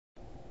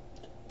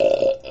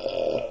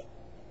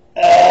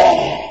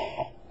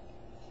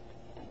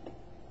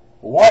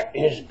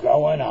is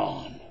going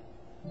on?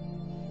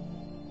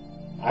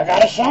 I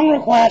got a song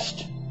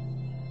request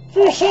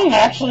for a song I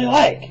actually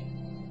like.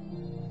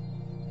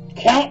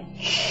 Count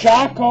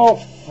Choco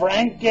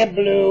Frankie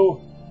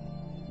Blue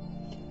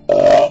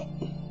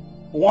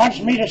wants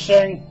me to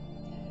sing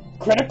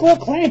Critical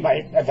Acclaim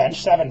by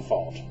Avenged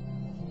Sevenfold.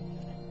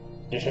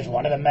 This is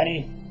one of the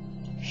many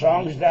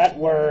songs that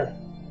were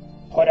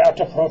put out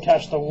to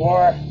protest the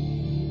war.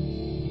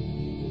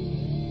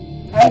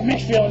 I have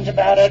mixed feelings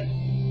about it,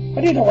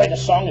 but either way, the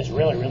song is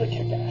really, really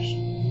kick-ass.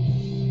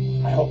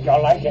 I hope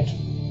y'all like it.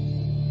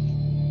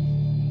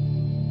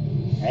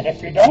 And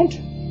if you don't,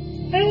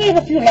 I only have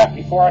a few left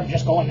before I'm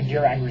just going to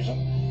Dear Angry's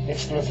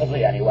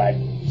exclusively anyway,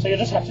 so you'll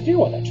just have to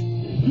deal with it.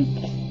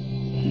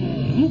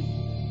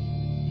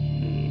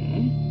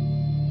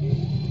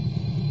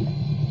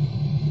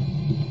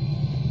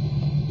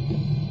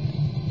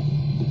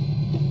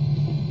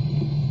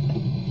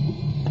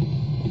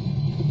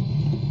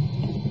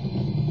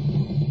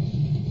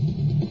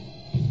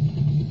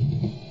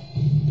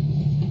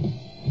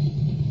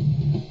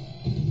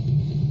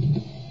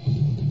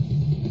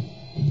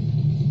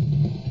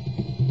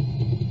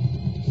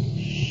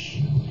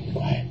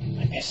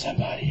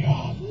 Somebody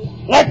off.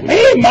 Like me,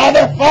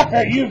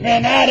 motherfucker, you've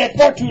been at it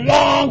for too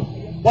long.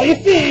 While you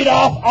feed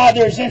off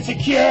others'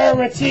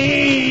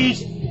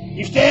 insecurities,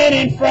 you stand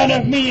in front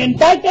of me and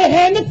bite the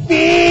hand that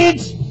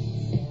feeds.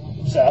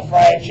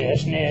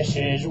 Self-righteousness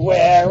is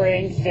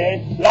wearing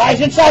thin, lies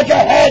inside your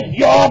head,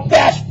 your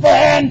best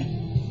friend.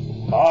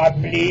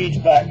 Heart bleeds,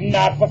 but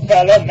not for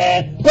fellow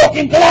man.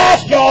 Broken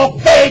glass, your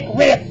fake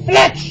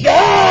reflection.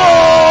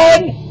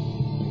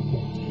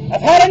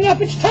 I've had enough,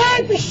 it's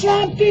time for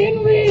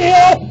something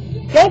real.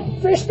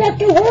 Don't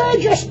respect a word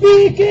you're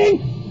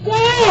speaking.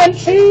 Gone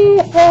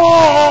too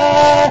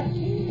far.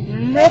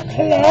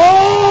 McClone.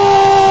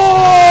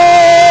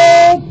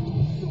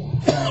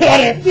 How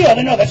do you feel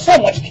to know that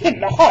someone's kid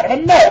in the heart of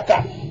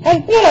America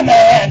has blood on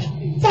their hands,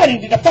 fighting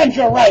to defend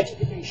your rights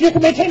so you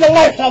can maintain a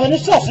lifestyle that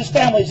insults his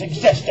family's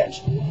existence?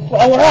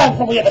 Well, where I'm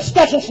from, we have a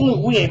special salute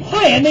we aim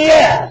high in the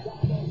air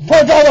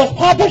towards all those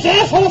pompous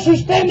assholes who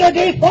spend their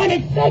days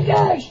pointing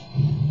fingers.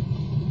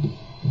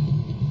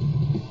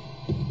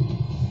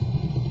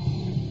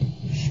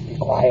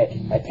 Quiet,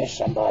 I piss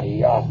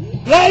somebody off.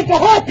 Like the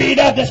heartbeat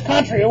of this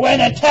country who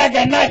went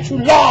antagonized too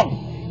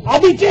long.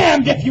 I'll be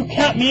damned if you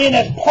count me in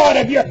as part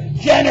of your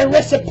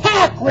generous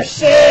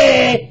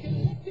hypocrisy.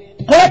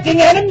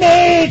 Collecting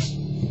enemies.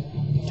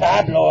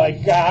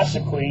 Tabloid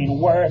gossip queen,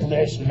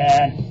 worthless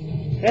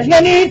man. There's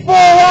no need for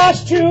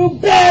us to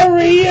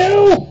bury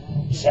you.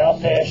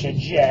 Selfish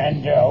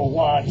agenda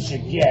once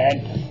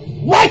again.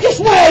 Righteous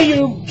way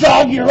you've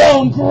dug your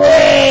own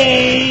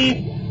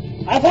grave.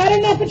 I've had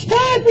enough, it's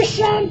time for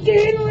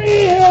something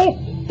real.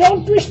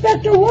 Don't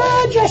respect the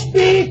words you're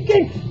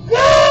speaking.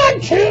 Gone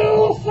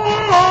too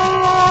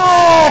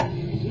far.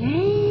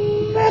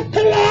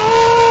 McClone.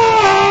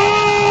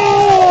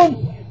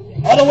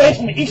 All the way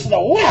from the east to the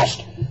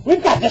west,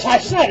 we've got this high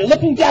society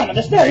looking down on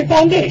this very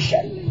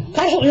foundation,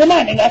 constantly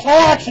reminding us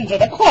our actions are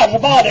the cause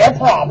of all their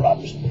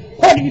problems,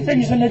 pointing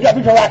fingers in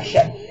every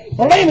direction,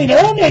 blaming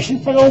their own nation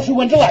for those who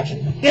win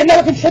elections. They've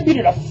never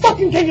contributed a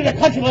fucking thing to the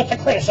country left to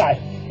criticize.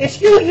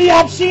 Excuse the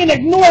obscene,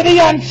 ignore the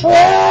untrue.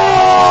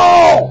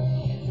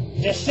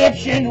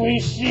 Deception we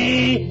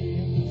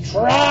see,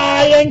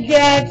 try and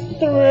get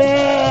through.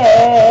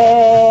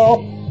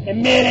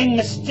 Admitting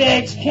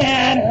mistakes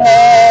can hurt.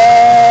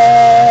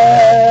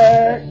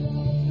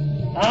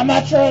 I'm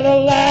not sure the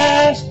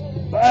last,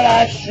 but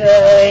I sure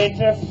ain't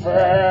the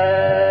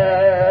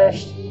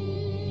first.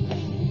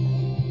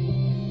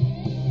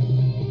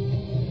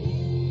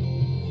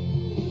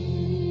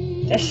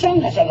 This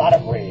song has a lot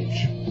of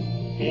rage.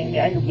 Being the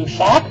angry blue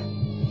sock,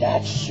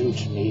 that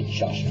suits me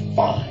just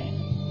fine.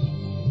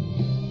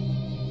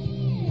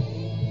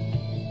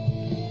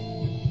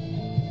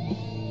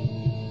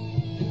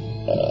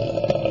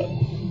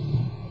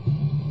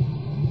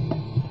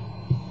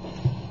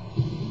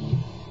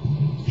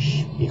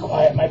 Shh, be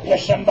quiet, might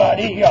piss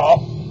somebody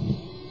off.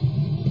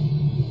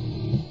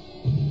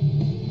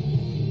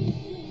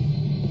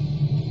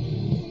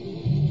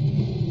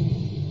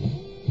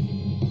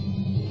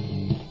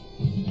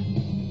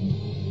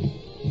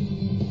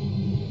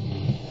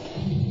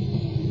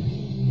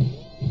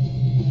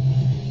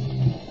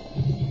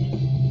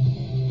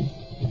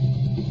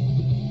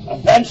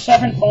 Avenged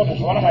Sevenfold is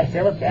one of my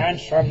favorite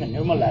bands from the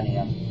new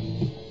millennium.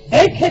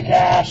 They kick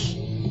ass.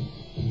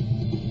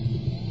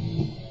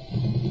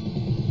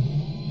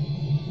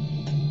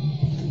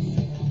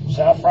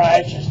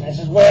 Self-righteousness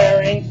is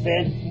wearing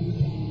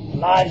thin.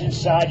 Lies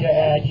inside your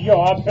head,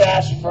 your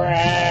best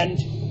friend.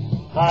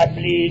 Heart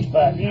bleeds,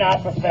 but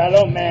not for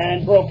fellow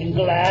man. Broken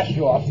glass,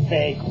 your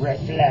fake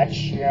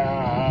reflection.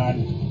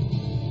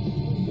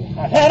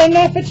 I've had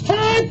enough, it's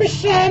time for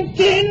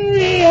something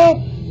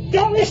real.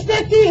 Don't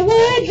respect these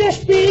words you're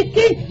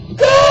speaking.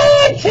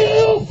 Gone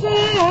too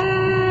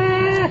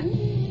far.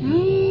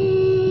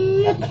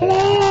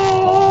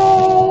 McClone.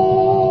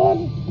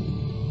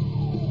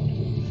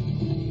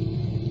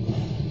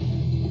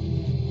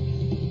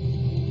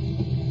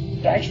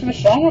 Thanks for the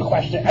song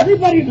request to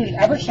everybody who's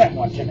ever sent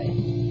one to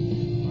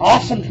me.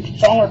 Awesome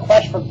song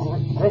requests for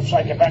groups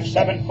like Avenged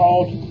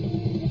Sevenfold,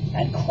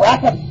 and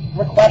crap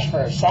requests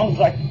for songs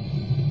like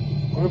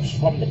groups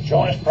from the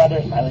Jonas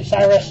Brothers, Miley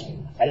Cyrus.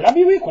 I love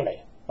you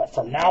equally, but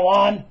from now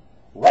on,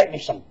 write me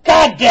some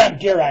goddamn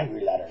Dear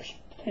Angry letters.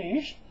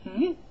 Please?